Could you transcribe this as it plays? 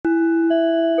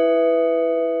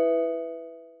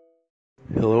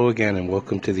Hello again and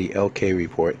welcome to the LK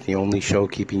Report, the only show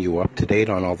keeping you up to date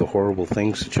on all the horrible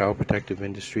things the child protective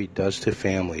industry does to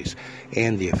families,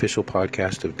 and the official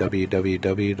podcast of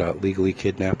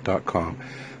www.legallykidnapped.com.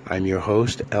 I'm your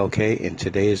host, LK, and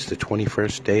today is the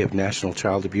 21st day of National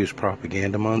Child Abuse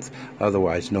Propaganda Month,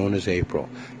 otherwise known as April.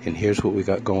 And here's what we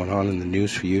got going on in the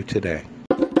news for you today.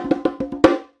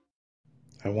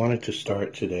 I wanted to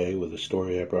start today with a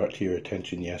story I brought to your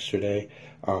attention yesterday.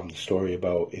 The story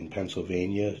about in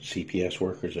Pennsylvania, CPS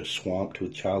workers are swamped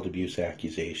with child abuse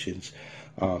accusations.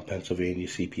 Pennsylvania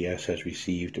CPS has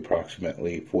received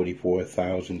approximately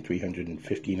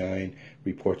 44,359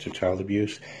 reports of child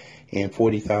abuse, and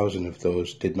 40,000 of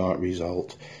those did not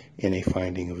result in a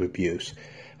finding of abuse.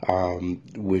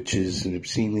 Which is an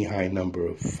obscenely high number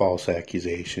of false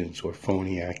accusations or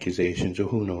phony accusations, or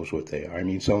who knows what they are. I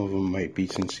mean, some of them might be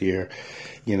sincere,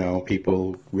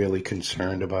 people really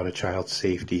concerned about a child's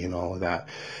safety and all of that.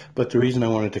 But the reason I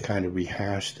wanted to kind of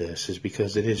rehash this is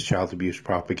because it is Child Abuse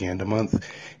Propaganda Month,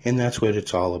 and that's what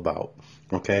it's all about.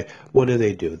 Okay, what do?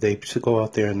 They go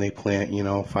out there and they plant,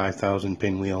 5,000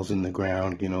 pinwheels in the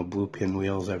ground, blue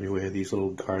pinwheels everywhere, these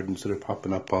little gardens that are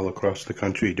popping up all across the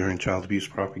country during Child Abuse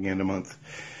Propaganda Month.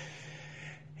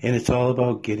 And it's all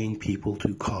about getting people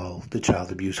to call the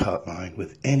child abuse hotline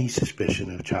with any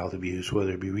suspicion of child abuse,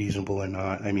 whether it be reasonable or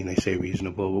not. I mean, they say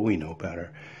reasonable, but we know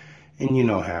better. And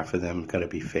half of them got to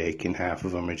be fake, and half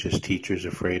of them are just teachers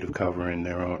afraid of covering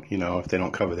their own, if they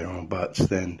don't cover their own butts,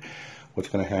 then what's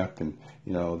going to happen?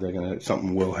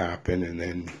 Something will happen, and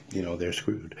then, they're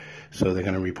screwed. So they're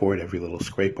going to report every little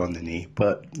scrape on the knee.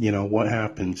 But, what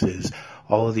happens is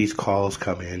all of these calls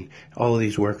come in, all of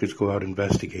these workers go out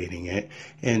investigating it,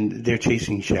 and they're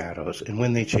chasing shadows. And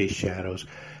when they chase shadows,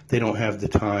 they don't have the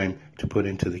time to put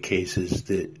into the cases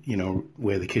that,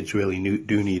 where the kids really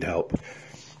do need help.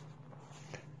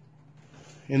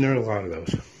 And there are a lot of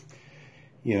those.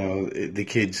 The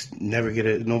kids never get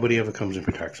it. Nobody ever comes and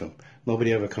protects them.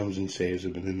 Nobody ever comes and saves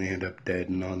them, and then they end up dead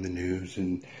and on the news.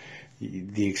 And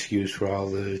the excuse for all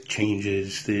the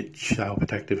changes that Child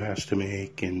Protective has to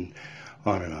make, and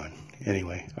on and on.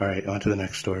 Anyway, all right, on to the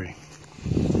next story.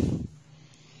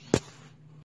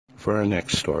 For our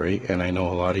next story, and I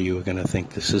know a lot of you are going to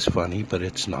think this is funny, but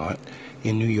it's not.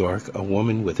 In New York, a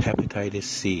woman with hepatitis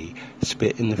C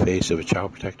spit in the face of a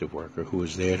child protective worker who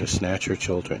was there to snatch her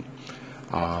children.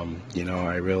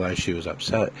 I realized she was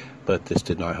upset, but this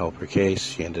did not help her case.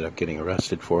 She ended up getting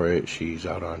arrested for it. She's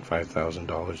out on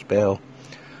 $5,000 bail,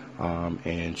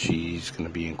 and she's going to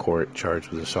be in court charged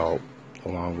with assault,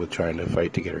 along with trying to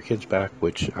fight to get her kids back,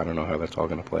 which I don't know how that's all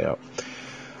going to play out.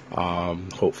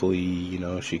 Hopefully,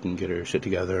 she can get her shit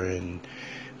together and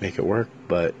make it work,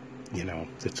 but,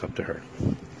 it's up to her.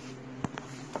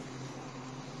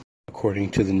 According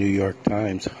to the New York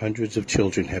Times, hundreds of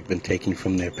children have been taken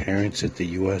from their parents at the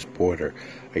U.S. border.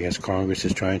 I guess Congress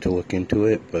is trying to look into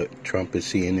it, but Trump is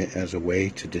seeing it as a way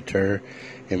to deter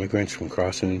immigrants from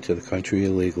crossing into the country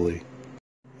illegally.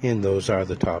 And those are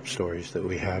the top stories that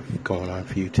we have going on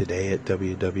for you today at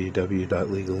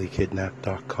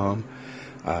www.legallykidnapped.com.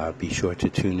 Be sure to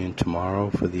tune in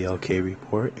tomorrow for the LK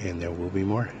Report, and there will be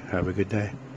more. Have a good day.